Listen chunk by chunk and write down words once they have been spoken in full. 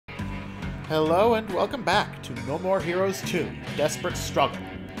Hello and welcome back to No More Heroes 2, Desperate Struggle.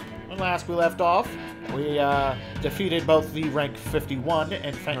 When last we left off, we defeated both the rank 51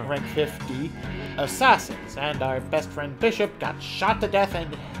 and rank 50 assassins, and our best friend Bishop got shot to death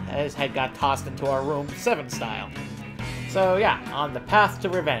and his head got tossed into our room 7 style. So yeah, on the path to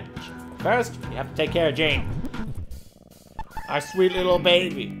revenge. First, we have to take care of Jane. Our sweet little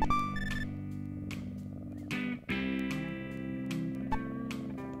baby.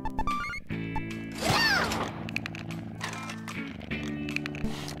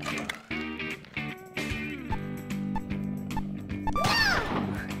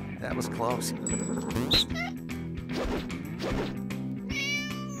 That was close.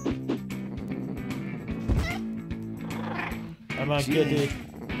 Come on, kitty.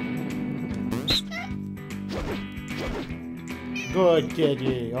 Good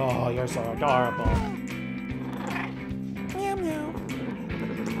kitty. Oh, you're so adorable. Meow meow.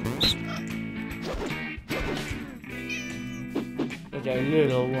 Such a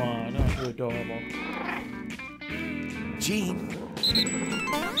little one. Oh, you're adorable. Gene.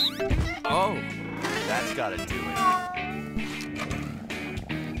 Oh, that's gotta do it.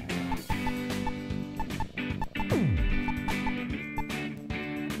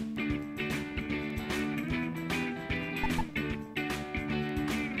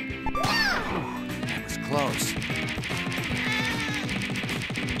 That was close.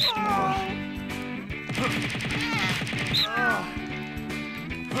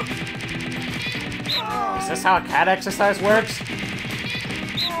 Is this how a cat exercise works?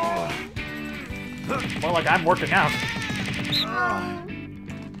 More like I'm working out.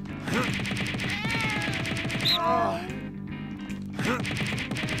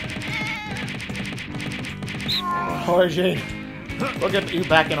 Poor Jane. We'll get you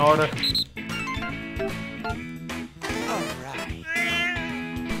back in order. Alright.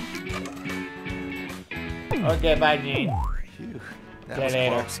 Okay, bye, Jane. Phew, that See you was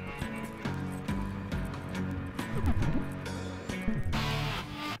later. close.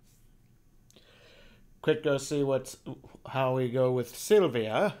 Quick go see how we go with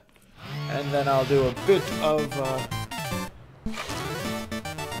Sylvia, and then I'll do a bit of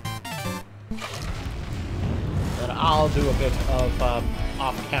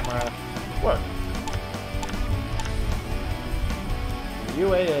off-camera work.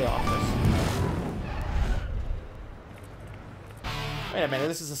 UAA office. Wait a minute,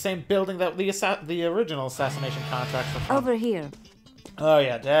 this is the same building that the original assassination contracts were from. Over here. Oh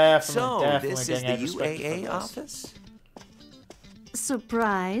yeah, definitely. So, definitely this is getting the expected from UAA this. office?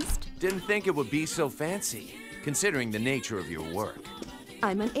 Surprised? Didn't think it would be so fancy, considering the nature of your work.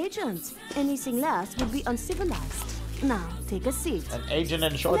 I'm an agent. Anything less would be uncivilized. Now, take a seat. An agent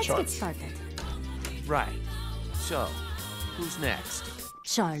in short Let's get shorts. started. Right. So, who's next?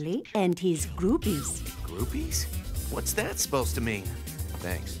 Charlie and his groupies. Groupies? What's that supposed to mean?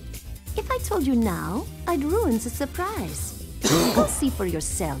 Thanks. If I told you now, I'd ruin the surprise. Go see for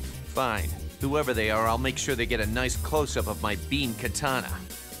yourself. Fine. Whoever they are, I'll make sure they get a nice close-up of my bean katana.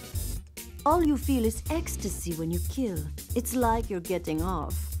 All you feel is ecstasy when you kill. It's like you're getting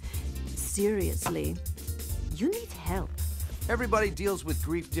off. Seriously, you need help. Everybody deals with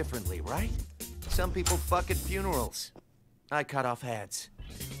grief differently, right? Some people fuck at funerals. I cut off heads.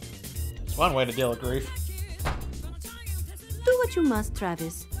 It's one way to deal with grief. Do what you must,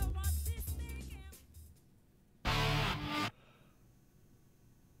 Travis.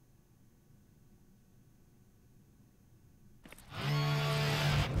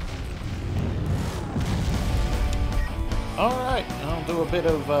 Alright, I'll do a bit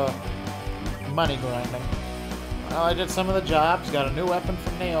of money grinding. Well, I did some of the jobs, got a new weapon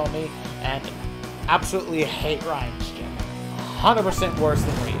from Naomi, and absolutely hate Ryan's skin. 100% worse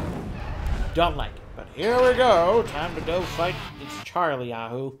than Ryu. Don't like it. But here we go. Time to go fight this Charlie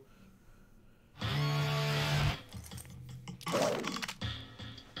Yahoo.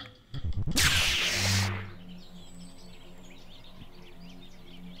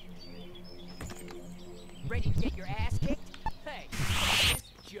 Ready to get your ass kicked? Hey, this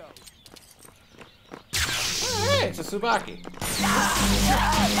Joe. Hey, it's a Tsubaki.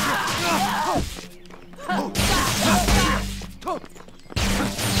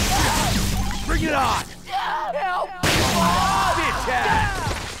 Bring it on! Help! Bitch ass!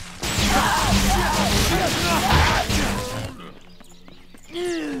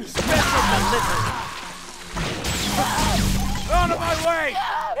 Special delivery! Out of my way!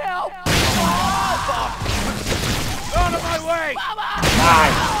 Help! Out of my way!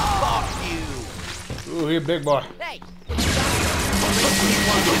 Die! Fuck you! Ooh, you big boy. Hey!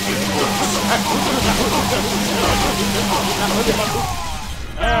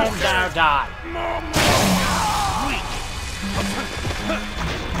 And Now die.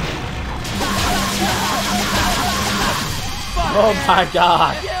 Oh my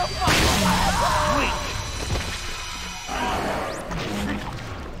god.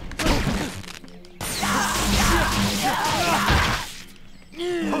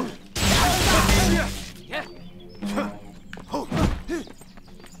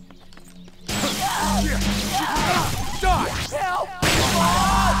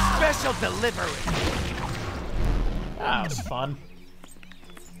 Special delivery. That was fun.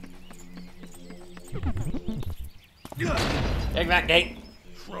 Take that gate.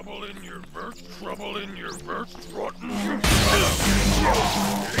 Trouble in your verse, trouble in your verse, strutting your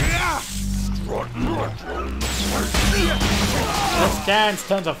This can's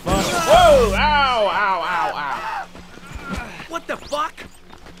tons of fun. Whoa! Ow! Ow! Ow! Ow! What the fuck?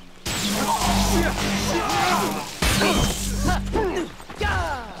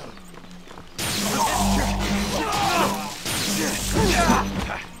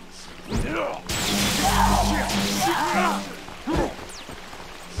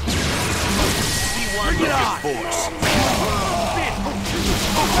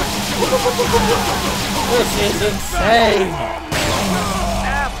 This is insane!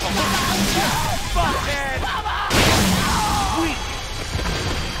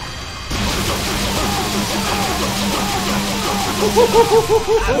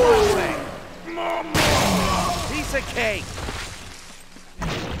 Piece of cake.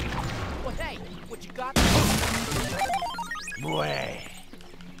 Well, hey, what you got? Way.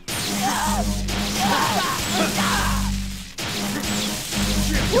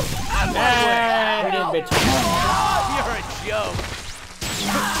 And in between. You're a joke.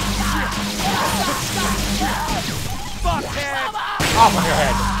 Fuckhead. Off of your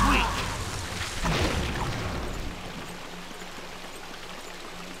head.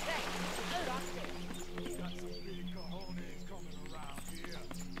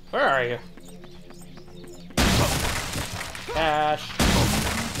 Where are you? Cash.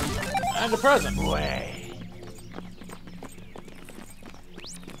 And a present. Way.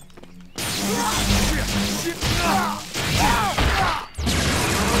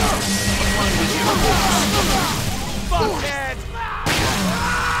 Fuckhead!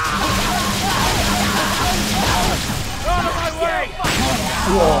 Out of my way!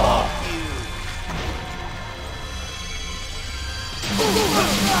 Whoa.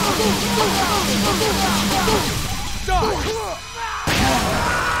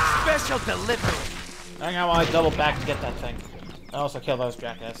 Special delivery. Hang on while I double back to get that thing. I also kill those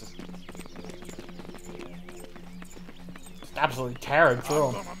jackasses. Just absolutely tearing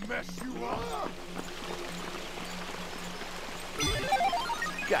through them. gonna mess you up.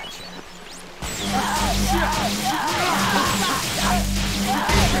 Gotcha.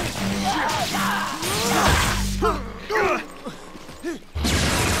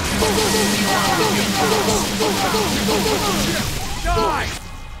 Die!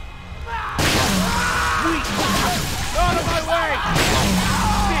 Out of my way!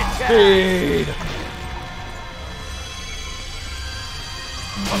 Speed!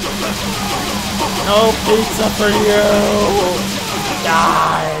 No pizza for you!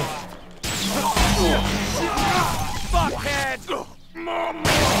 Die! Fuckhead!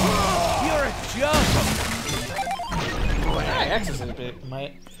 You're a joke! Hey, X is a bit,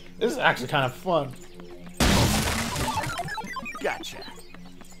 mate. This is actually kind of fun. Gotcha.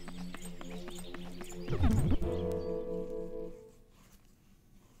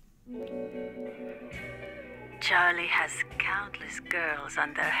 Charlie has countless girls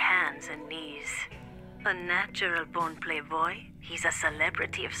on their hands and knees. A natural-born playboy, he's a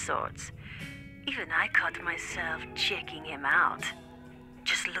celebrity of sorts. Even I caught myself checking him out.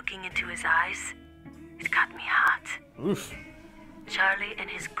 Just looking into his eyes, it got me hot. Oof. Charlie and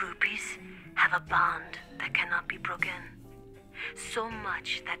his groupies have a bond that cannot be broken. So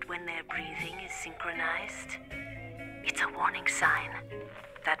much that when their breathing is synchronized, it's a warning sign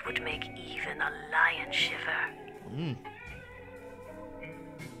that would make even a lion shiver.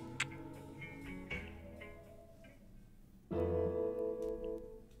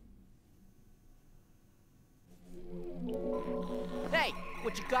 Hey,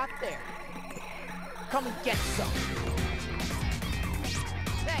 what you got there? Come and get some.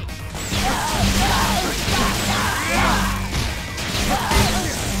 Hey!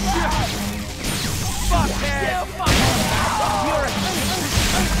 Fuckhead! You're a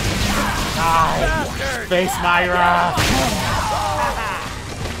Die! bastard! Face my wrath!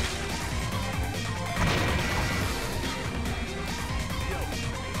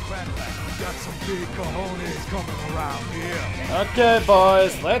 Got some big cojones coming around here. Okay,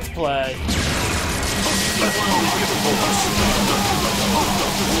 boys, let's play.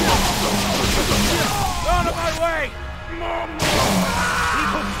 Out of my way!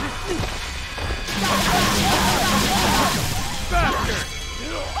 Bastard!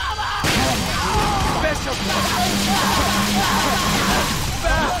 Special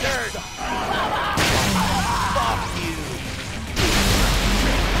bastard! Fuck you!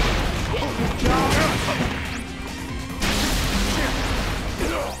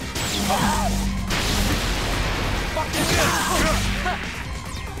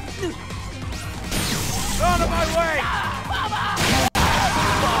 Out of my way!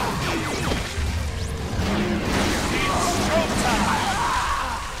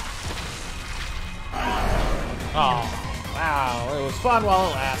 Oh, wow, it was fun while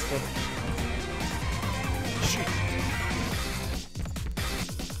it lasted.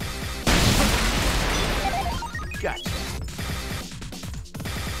 Gotcha.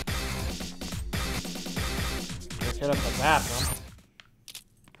 Let's hit up the bathroom.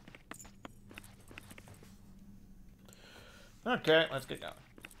 Okay, let's get going.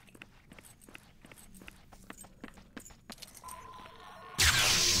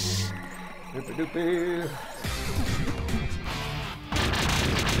 Doopy doopy.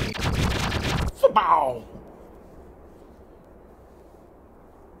 Football.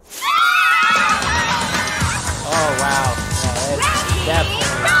 Oh wow. Yeah,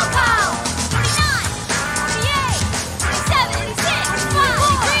 that's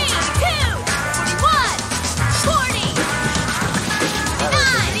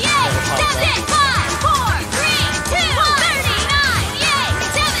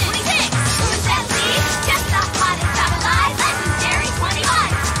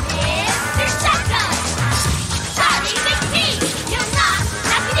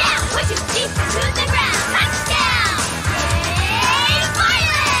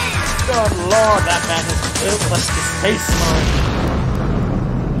oh Lord, that man is built like the space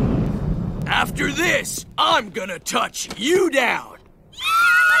marine. After this, I'm gonna touch you down.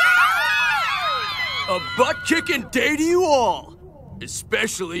 A butt-kicking day to you all.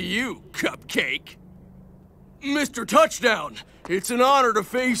 Especially you, Cupcake. Mr. Touchdown, it's an honor to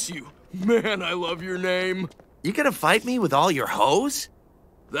face you. Man, I love your name. You gonna fight me with all your hoes?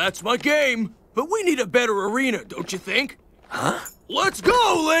 That's my game, but we need a better arena, don't you think? Huh? Let's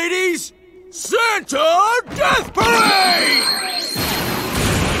go, ladies! Santa Death Parade!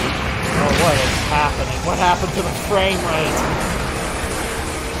 Oh, what is happening? What happened to the frame rate?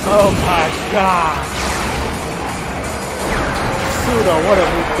 Oh my god! Pseudo, what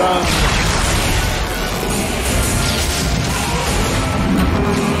have we done?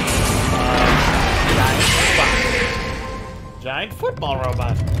 Giant football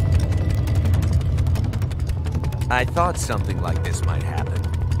robot. I thought something like this might happen.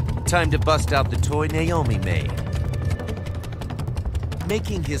 Time to bust out the toy Naomi made.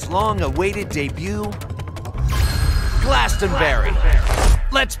 Making his long-awaited debut, Glastonbury.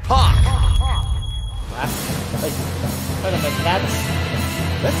 Let's pop! Wait a minute, that's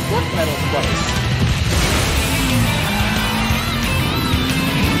death metal's place.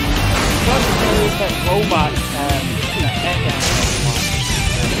 Is that robot that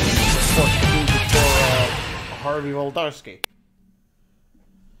before Harvey Woldarski.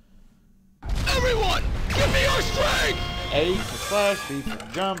 Everyone, give me your strength! A for slash, B for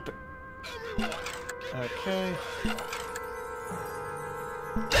jump. Okay.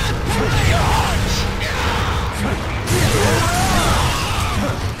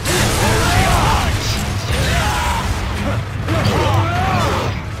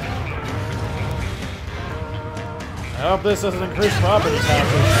 I hope this doesn't increase property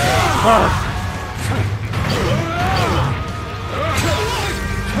taxes.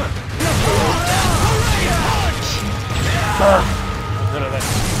 Get rid of this.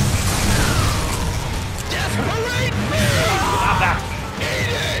 Desperate! Stop that.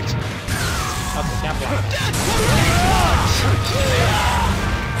 Eat it! Okay, can't block.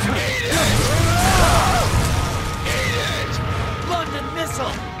 Eat it! London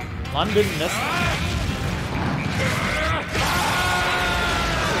missile! London missile.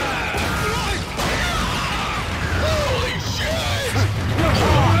 Holy shit!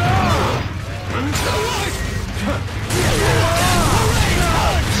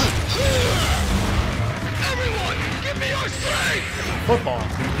 Everyone, give me your strength! Football.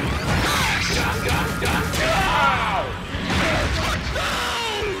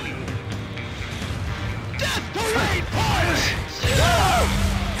 Death Parade Punch!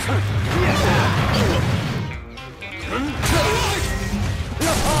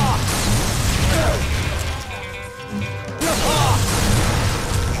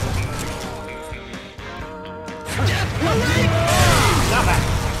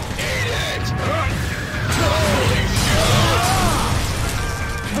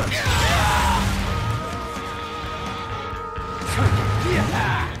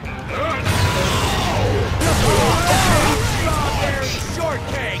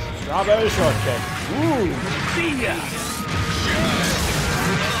 Strawberry shortcake. Ooh. See ya!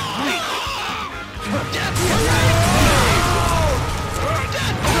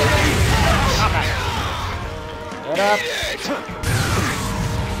 Get up.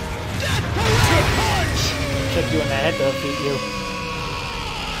 Kick you in the head to defeat you.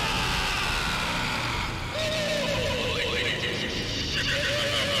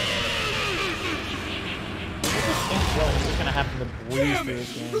 What's gonna happen to breeze through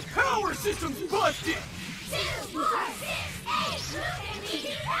this game? The power system's busted!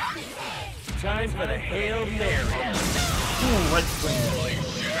 Time for the Hail Mary. Ooh, red screen.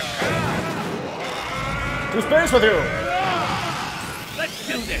 To space with you! Let's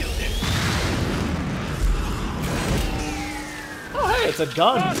do this! Oh, hey, it's a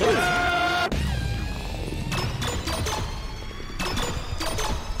gun, too.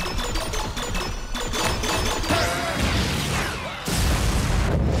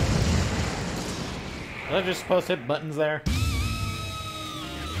 Was I just supposed to hit buttons there?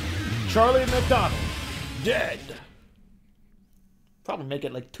 Charlie McDonald, dead. Probably make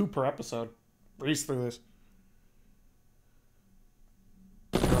it like 2 per episode. Breeze through this.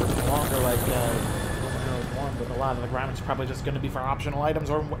 Longer, like, one, but a lot of the graphics probably just going to be for optional items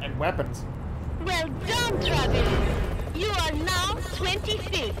and weapons. Well done, Travis. You are now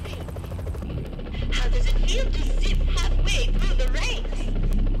 25th. How does it feel to zip halfway through the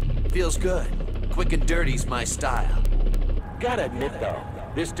ranks? Feels good. Quick and dirty's my style. Gotta admit though,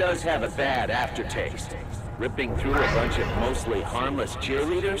 this does have a bad aftertaste. Ripping through a bunch of mostly harmless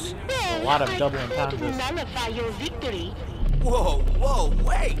cheerleaders? Well, A lot of I double tried to entendres. nullify your victory. Whoa,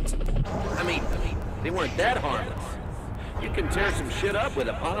 wait! I mean, they weren't that harmless. You can tear some shit up with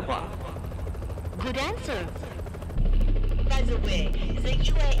a pom-pom. Good answer. By the way, the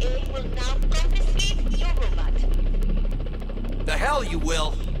UAA will now confiscate your robot. The hell you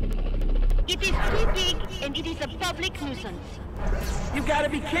will! It is too big and it is a public nuisance. You gotta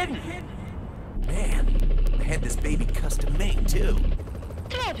be kidding! Man, I had this baby custom made too.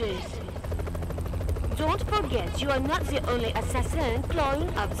 Travis, don't forget you are not the only assassin clawing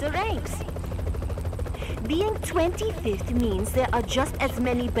up the ranks. Being 25th means there are just as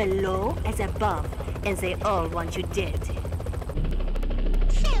many below as above, and they all want you dead.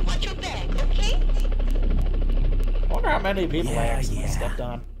 So watch your back, okay? I wonder how many people I accidentally yeah. stepped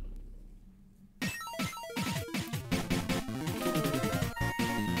on.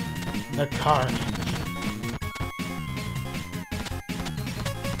 The card.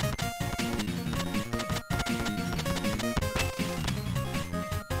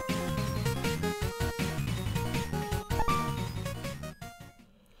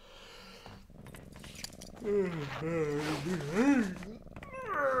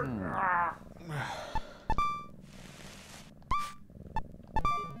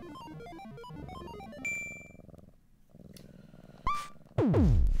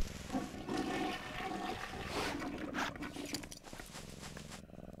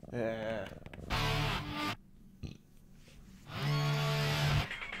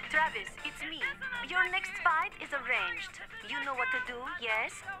 Travis, it's me. Your next fight is arranged. You know what to do,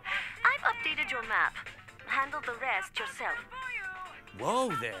 yes? I've updated your map. Handle the rest yourself.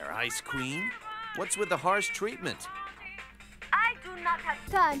 Whoa there, Ice Queen. What's with the harsh treatment? I do not have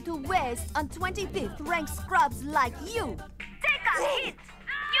Time to waste on 25th rank scrubs like you. Take a hit!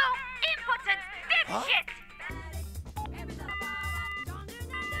 You impotent dipshit!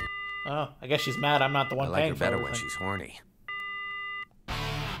 Oh, I guess she's mad I'm not the I one like paying her for better when everything. she's horny.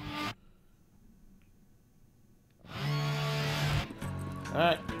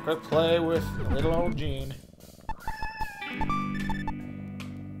 Alright, quick play with little old Jean.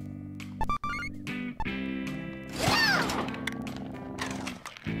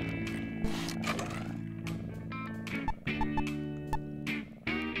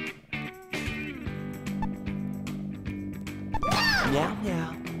 Meow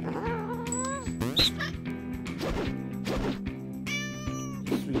meow.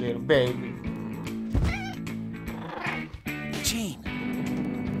 Sweet little baby. Gene.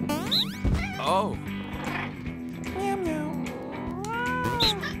 Oh. Meow meow.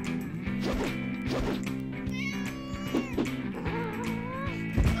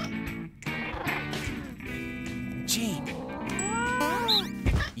 Gene.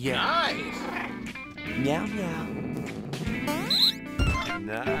 Yeah. Nice! Meow meow.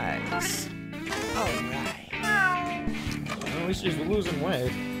 Nice. All right. At least she's losing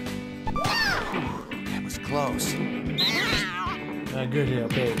weight. That was close. Good little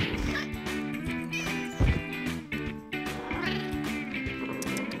baby.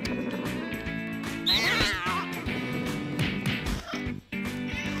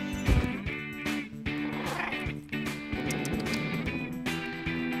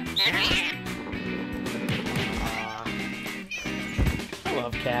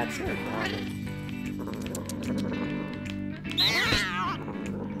 Love cats.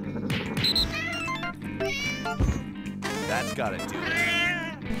 That's gotta do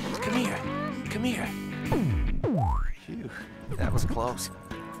it. Come here. Come here. Phew, that was close.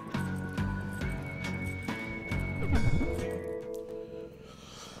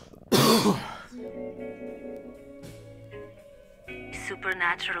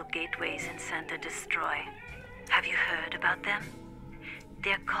 Supernatural gateways in Center Destroy. Have you heard about them?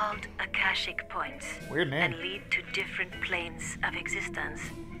 They're called Akashic points. Weird name. And lead to different planes of existence.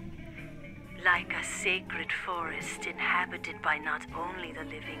 Like a sacred forest inhabited by not only the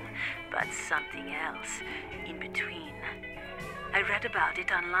living, but something else in between. I read about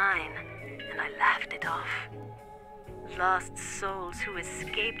it online, and I laughed it off. Lost souls who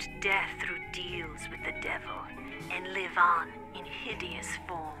escaped death through deals with the devil and live on in hideous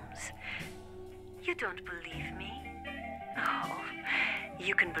forms. You don't believe me? Oh,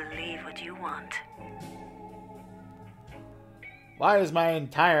 you can believe what you want. Why is my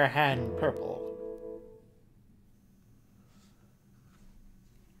entire hand purple?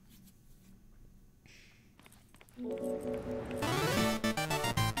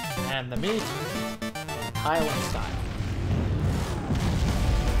 And the meat, Highland style.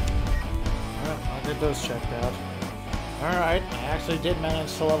 Well, I'll get those checked out. Alright, I actually did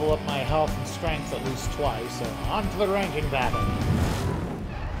manage to level up my health and strength at least twice, so on to the ranking battle.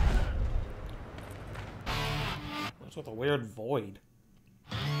 What's with a weird void?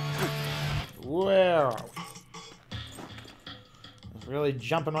 Where are we? I was really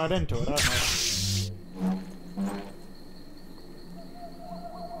jumping right into it, aren't I?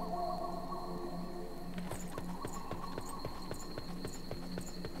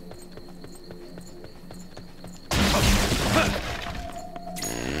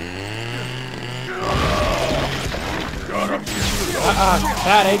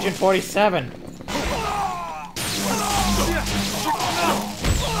 Bad Agent 47.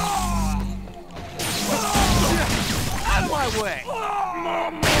 Out of my way.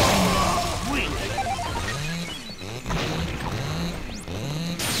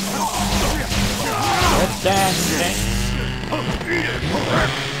 Let's dance.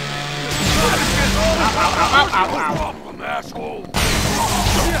 Asshole.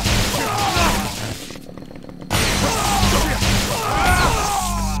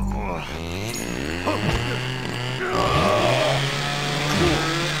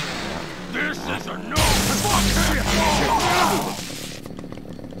 This is a no.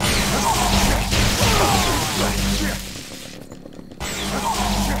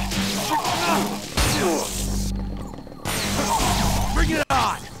 Bring it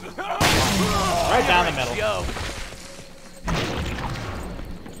on. Right down the middle. Yo.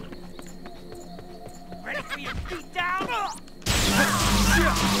 Ready for your feet down?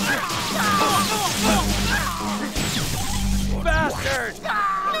 Bastard!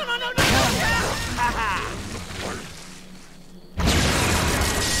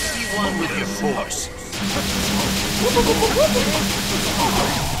 Be one with your force.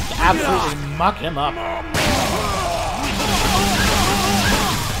 Absolutely muck him up.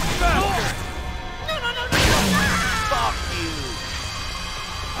 Fuck you.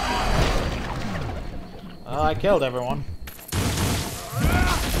 Well, I killed everyone.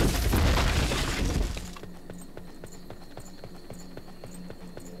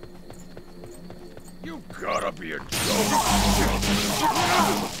 You gotta be a joke.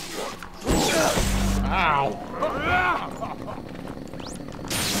 Ow.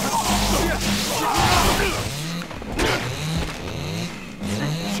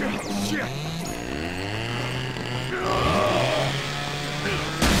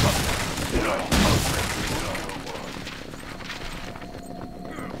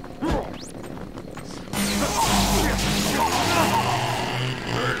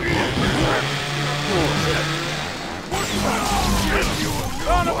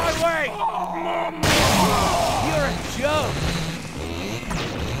 Out of my way! You're a joke!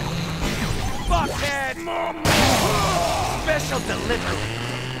 Fuckhead! Special delivery!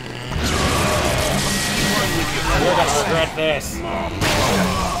 You're gonna regret this. Out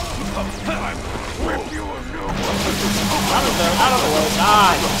of there, out of the way,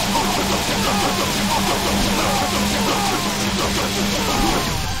 die!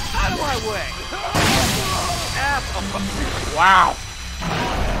 Out of my way! Wow!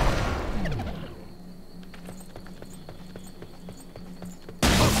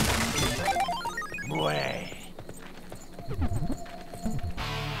 Way.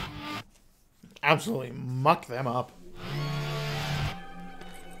 Absolutely muck them up.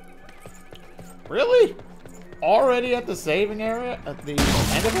 Really? already at the saving area? At the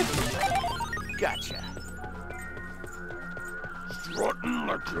end of it? Gotcha. Strutting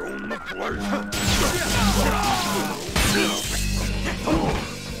like you own the place.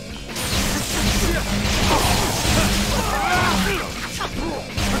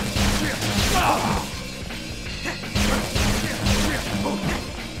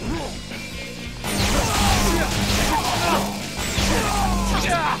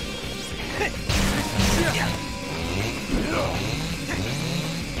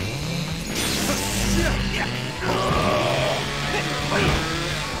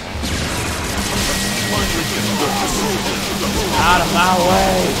 Out of my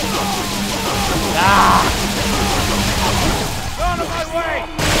way! Ah! Out of my way!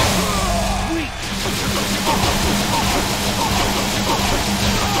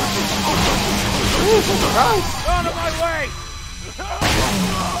 Jesus Christ! Out of my way!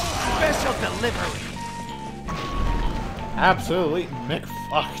 Special delivery! Absolutely Mick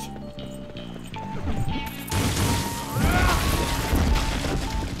fucked.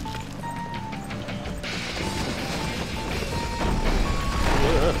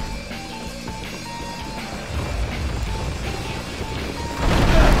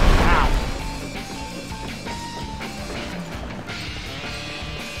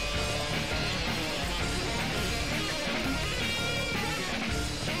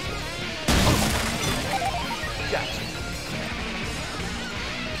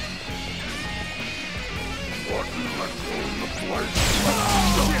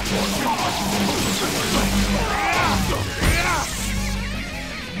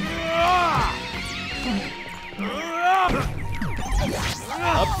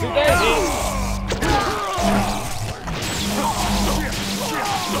 Upsy daisy!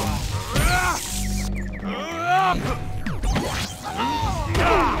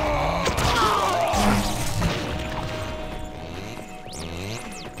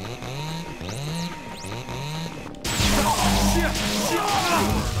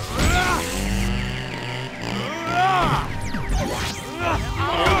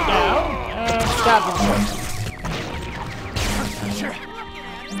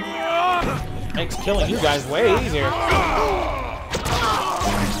 Makes killing you guys way easier.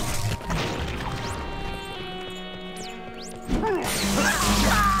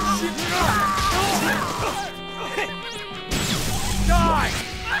 Die!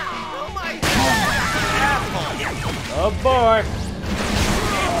 Oh boy!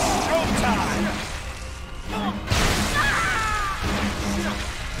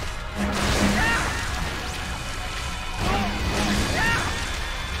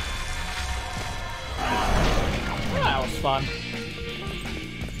 That was fun.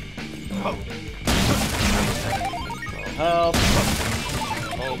 Full health.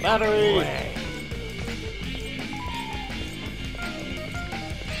 Full battery.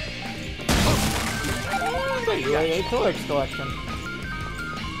 Good UAA Pillars collection.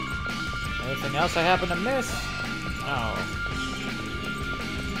 Anything else I happen to miss? No.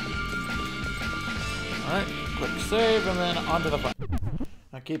 Alright, quick save and then onto the fight.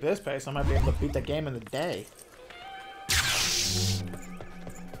 I'll keep this pace, I might be able to beat the game in the day.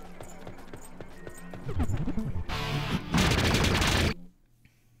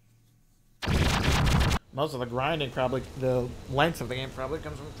 Most of the grinding probably, the length of the game probably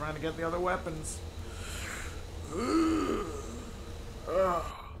comes from trying to get the other weapons. I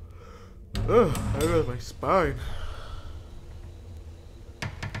hurt my spine.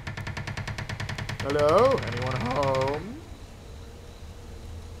 Hello? Anyone home?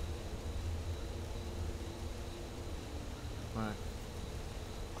 My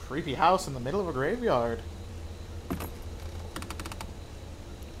creepy house in the middle of a graveyard.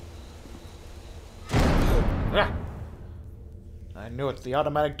 I knew it. The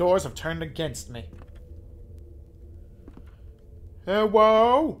automatic doors have turned against me.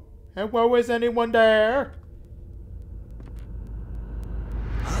 Hello? Hello, is anyone there?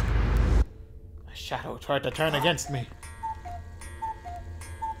 A shadow tried to turn against me.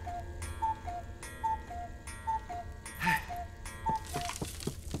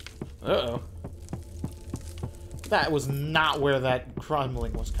 Uh-oh. That was not where that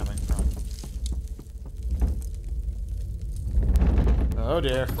crumbling was coming from. Oh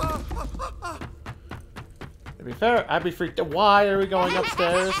dear. To be fair, I'd be freaked out. Why are we going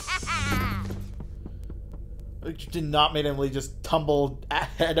upstairs? You did not randomly just tumble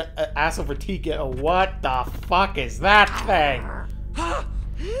ass over tea. What the fuck is that thing?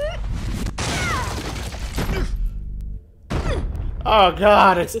 Oh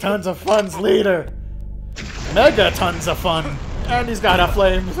god, it's Tons of Fun's leader. Mega Tons of Fun. And he's got a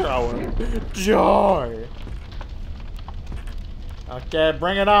flamethrower. Joy. Okay,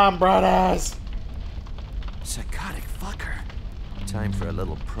 bring it on, brothers. Psychotic fucker. Time for a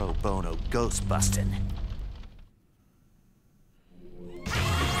little pro bono ghost busting.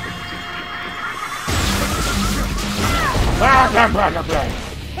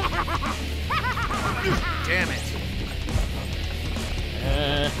 Damn it.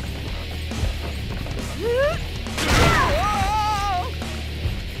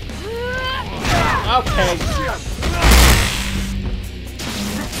 Okay.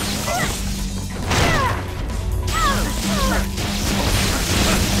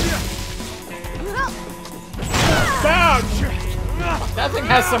 Down! That thing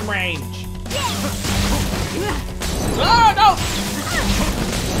has some range. Oh, no!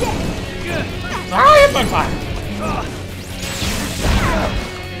 I have been fire!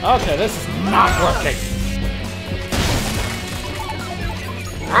 Okay, this is not working.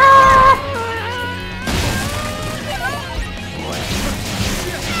 Ah!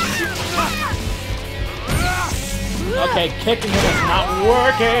 Okay, kicking him is not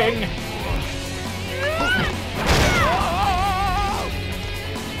working.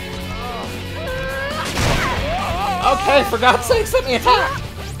 Okay, for God's sake, let me attack!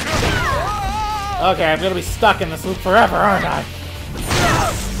 Okay, I'm gonna be stuck in this loop forever, aren't I?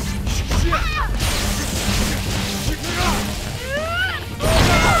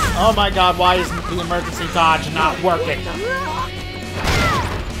 Oh my god, why isn't the emergency dodge not working?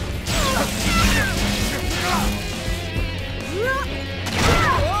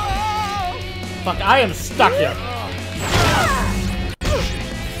 Fuck, I am stuck here.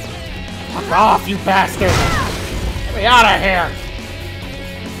 Fuck off, you bastard! Get me out of here!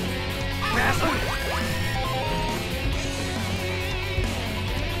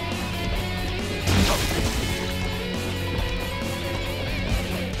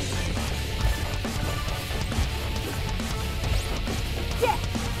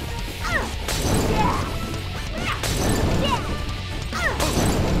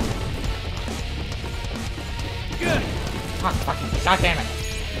 Oh, fucking god damn it.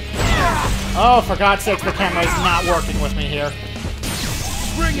 Oh, for God's sake, the camera is not working with me here.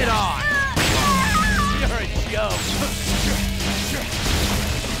 Bring it on! You're a joke.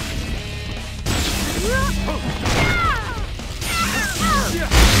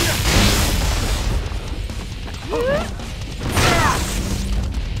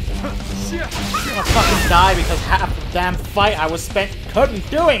 I'm gonna fucking die because half the damn fight I was spent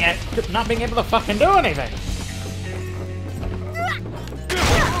doing it, not being able to fucking do anything.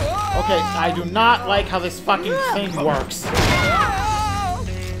 Okay, I do not like how this fucking thing works.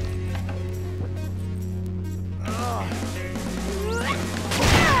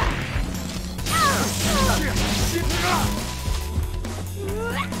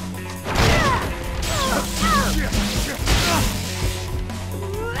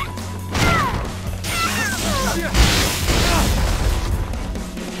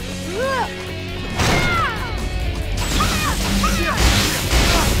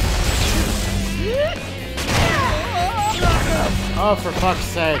 Oh, for fuck's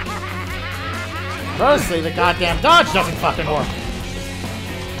sake. Firstly, the goddamn dodge doesn't fucking work.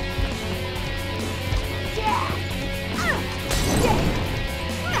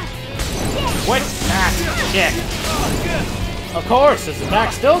 Quit that shit. Of course, his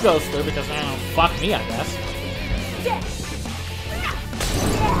attack still goes through because, I don't know, fuck me, I guess.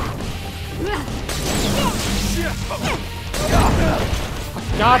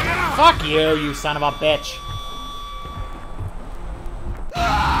 God, fuck you, you son of a bitch.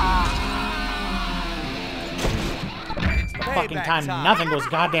 Fucking time nothing was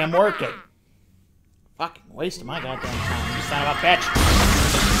goddamn working. Fucking waste of my goddamn time, you son of a bitch.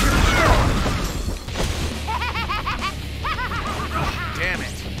 Damn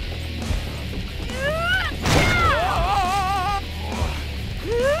it.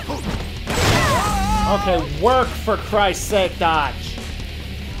 Okay, work for Christ's sake, dodge.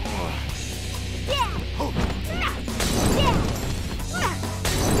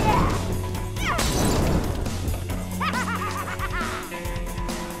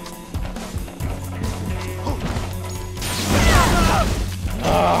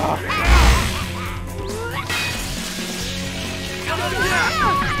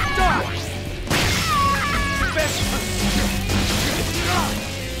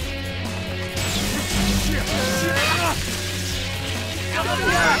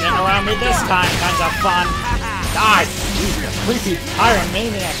 Getting around me this time, kinds of fun. Die, you creepy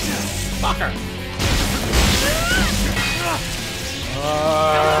pyromaniac, fucker.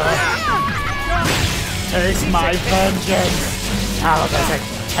 Taste my vengeance. How does it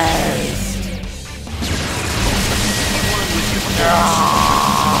taste?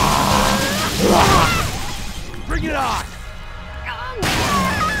 Bring it on!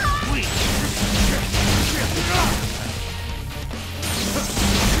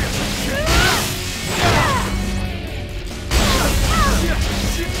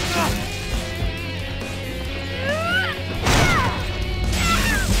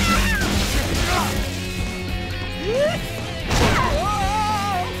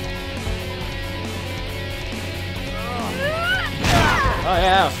 Oh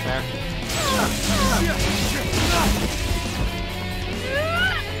yeah, that was fair.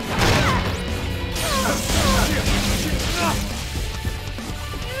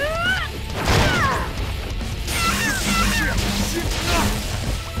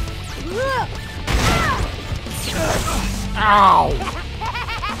 Ow!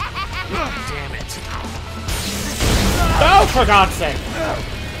 Damn it. Oh, for God's sake!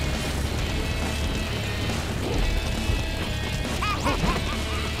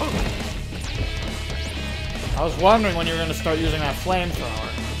 I was wondering when you were going to start using that flamethrower.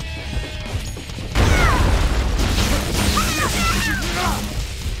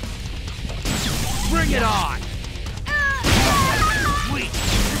 Bring it on!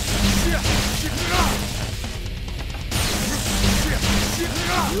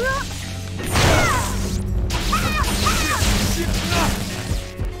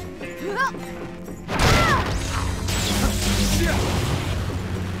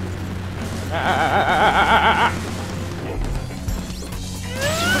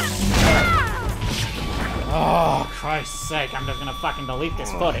 Oh, Christ's sake, I'm just gonna fucking delete this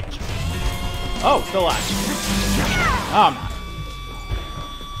footage. Oh, still alive. Oh, no.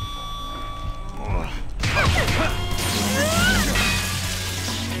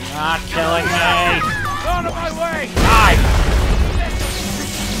 Not killing me! Out of my way! Die!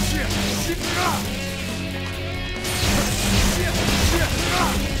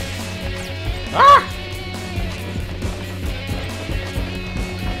 Ah!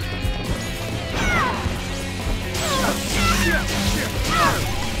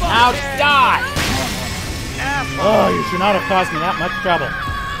 Now die! Oh, you should not have caused me that much trouble.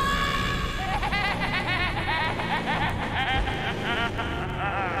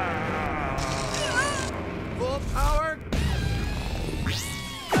 Full power!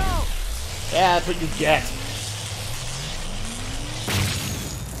 Go! Yeah, that's what you get.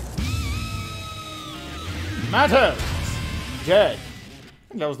 Matters! Dead. I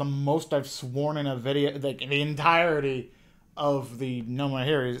think that was the most I've sworn in a video, like in the entirety of the No More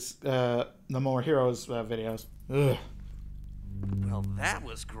Heroes, videos. Ugh. Well, that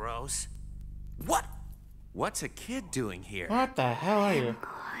was gross. What? What's a kid doing here? What the hell are you?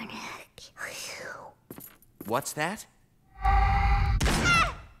 What's that?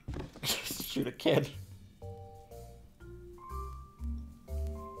 Shoot a kid.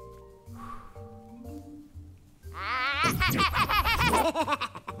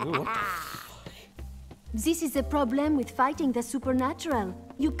 Ooh, This is a problem with fighting the supernatural.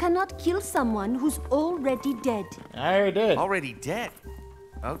 You cannot kill someone who's already dead. I already did. Already dead?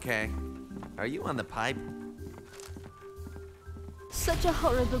 Okay. Are you on the pipe? Such a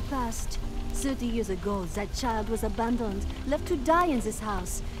horrible past. 30 years ago, that child was abandoned, left to die in this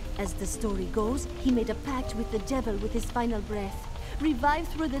house. As the story goes, he made a pact with the devil with his final breath. Revived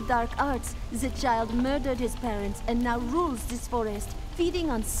through the dark arts, the child murdered his parents and now rules this forest, feeding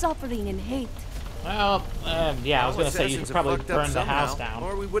on suffering and hate. Well, yeah, I was gonna say you could probably Assassins are burn fucked the up house somehow, down.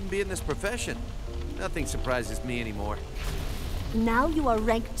 or we wouldn't be in this profession. Nothing surprises me anymore. Now you are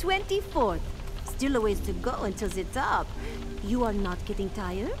ranked 24th. Still a ways to go until the top. You are not getting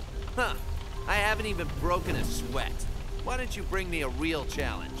tired? Huh. I haven't even broken a sweat. Why don't you bring me a real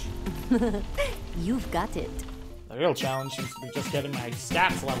challenge? You've got it. The real challenge seems to be just getting my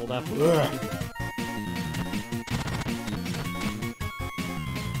stats leveled up. Ugh.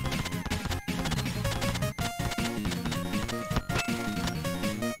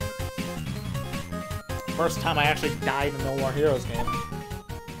 First time I actually died in a No More Heroes game.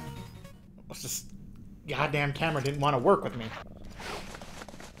 It was just goddamn camera didn't want to work with me.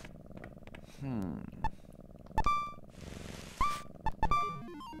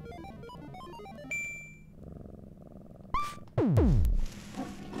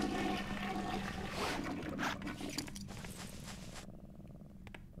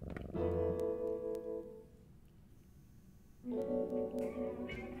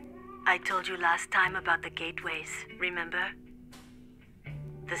 I told you last time about the gateways, remember?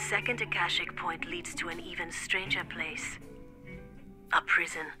 The second Akashic point leads to an even stranger place. A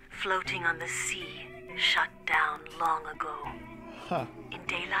prison floating on the sea, shut down long ago. Huh. In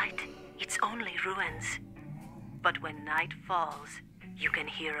daylight, it's only ruins. But when night falls, you can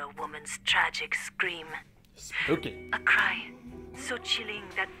hear a woman's tragic scream. Spooky. A cry so chilling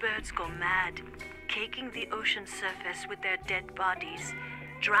that birds go mad, caking the ocean surface with their dead bodies,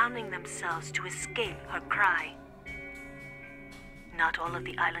 drowning themselves to escape her cry. Not all of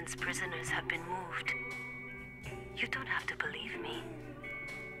the island's prisoners have been moved. You don't have to believe me.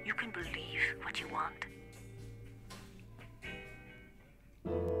 You can believe what you want.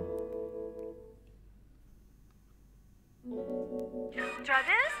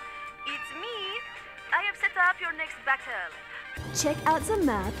 Travis, it's me. I have set up your next battle. Check out the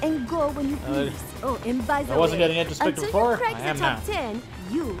map and go when you please. Oh, and by the way, I wasn't getting introspective before. Until you I crack am the top now. 10,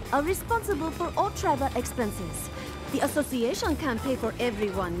 you are responsible for all travel expenses. The association can pay for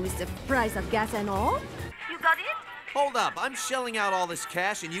everyone with the price of gas and all. You got it? Hold up, I'm shelling out all this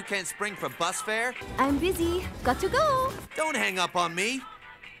cash and you can't spring for bus fare? I'm busy. Got to go. Don't hang up on me.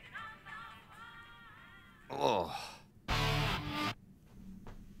 Oh.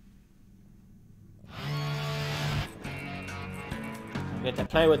 Get to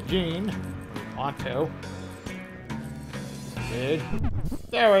play with Jean. Want to. Good.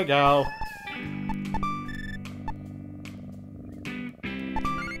 There we go.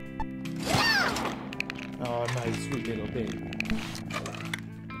 Oh, my sweet little baby.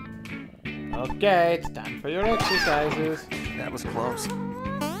 Okay, it's time for your exercises. That was close.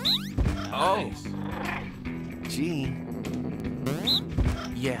 Nice. Gene.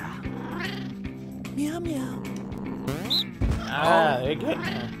 Yeah. Meow meow. Ah, they're getting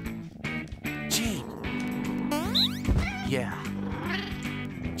there. Gene. Yeah.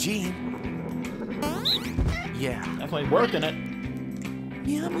 Gene. Yeah. Definitely working it.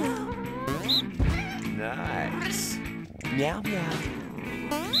 Meow meow. Nice. Meow meow.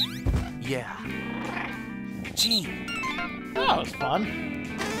 Yeah. Gene. That was fun.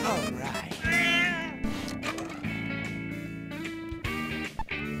 All right.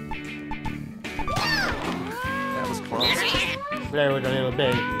 That was close. Play with a little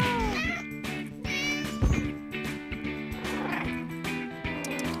baby.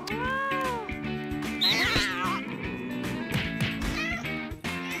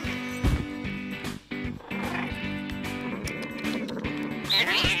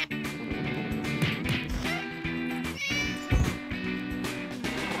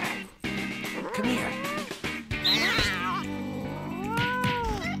 Come here.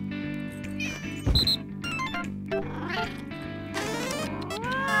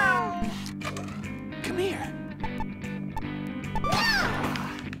 Come here.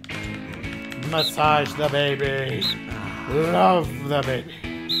 Massage the baby. Love the baby.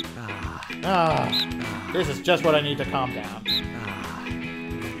 This is just what I need to calm down.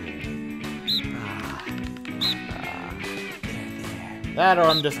 That or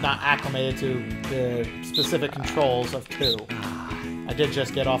I'm just not acclimated to the specific controls of 2. I did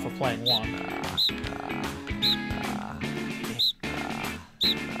just get off of playing 1.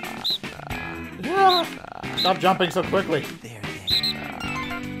 Stop jumping so quickly. There.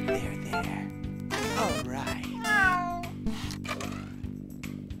 All right.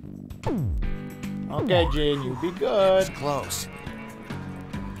 Okay, Jean, you be good. Close.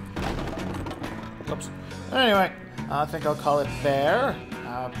 Oops. Anyway, I think I'll call it there.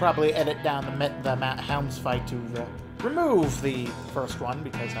 Probably edit down the Matt Hounds fight to remove the first one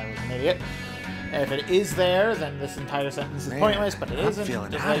because I was an idiot. If it is there, then this entire sentence is pointless, but it isn't.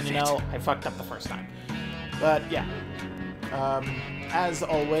 Just letting you know, I fucked up the first time. But yeah. As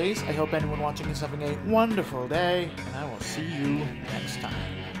always, I hope anyone watching is having a wonderful day, and I will see you next time.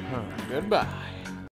 Goodbye.